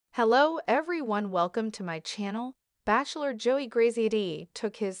Hello everyone, welcome to my channel. Bachelor Joey Graziadei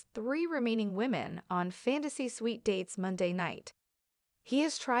took his 3 remaining women on fantasy suite dates Monday night. He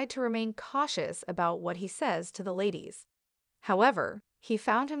has tried to remain cautious about what he says to the ladies. However, he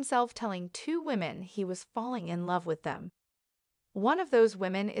found himself telling 2 women he was falling in love with them. One of those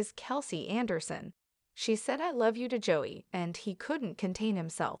women is Kelsey Anderson. She said "I love you" to Joey, and he couldn't contain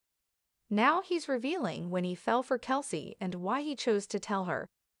himself. Now he's revealing when he fell for Kelsey and why he chose to tell her.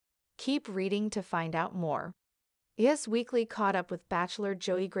 Keep reading to find out more. Yes Weekly caught up with Bachelor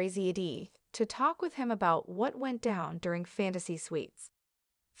Joey Graziadei to talk with him about what went down during Fantasy Suites.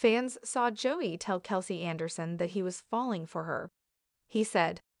 Fans saw Joey tell Kelsey Anderson that he was falling for her. He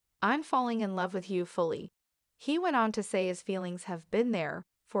said, "I'm falling in love with you fully." He went on to say his feelings have been there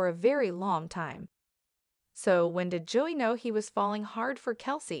for a very long time. So when did Joey know he was falling hard for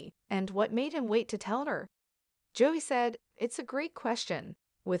Kelsey, and what made him wait to tell her? Joey said, "It's a great question.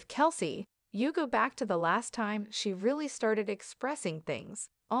 With Kelsey, you go back to the last time she really started expressing things,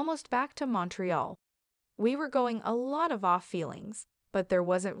 almost back to Montreal. We were going a lot of off feelings, but there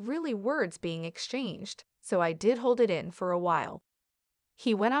wasn't really words being exchanged, so I did hold it in for a while."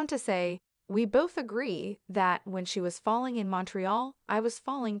 He went on to say, "We both agree that when she was falling in Montreal, I was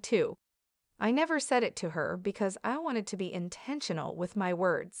falling too. I never said it to her because I wanted to be intentional with my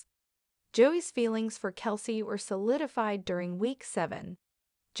words." Joey's feelings for Kelsey were solidified during week 7.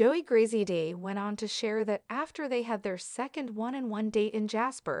 Joey Graziadei went on to share that after they had their second one-on-one date in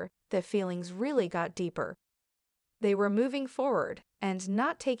Jasper, the feelings really got deeper. They were moving forward and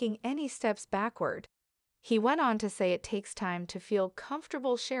not taking any steps backward. He went on to say it takes time to feel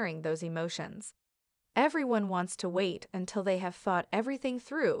comfortable sharing those emotions. Everyone wants to wait until they have thought everything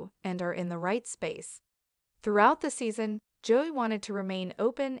through and are in the right space. Throughout the season, Joey wanted to remain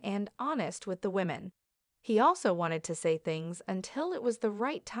open and honest with the women. He also wanted to say things until it was the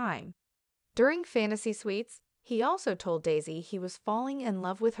right time. During Fantasy Suites, he also told Daisy he was falling in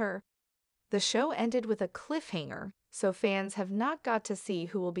love with her. The show ended with a cliffhanger, so fans have not got to see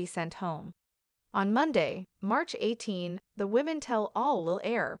who will be sent home. On Monday, March 18, the Women Tell All will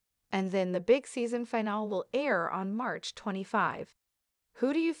air, and then the big season finale will air on March 25.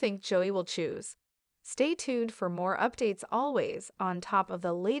 Who do you think Joey will choose? Stay tuned for more updates, always on top of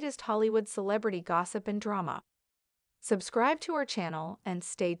the latest Hollywood celebrity gossip and drama. Subscribe to our channel and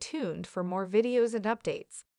stay tuned for more videos and updates.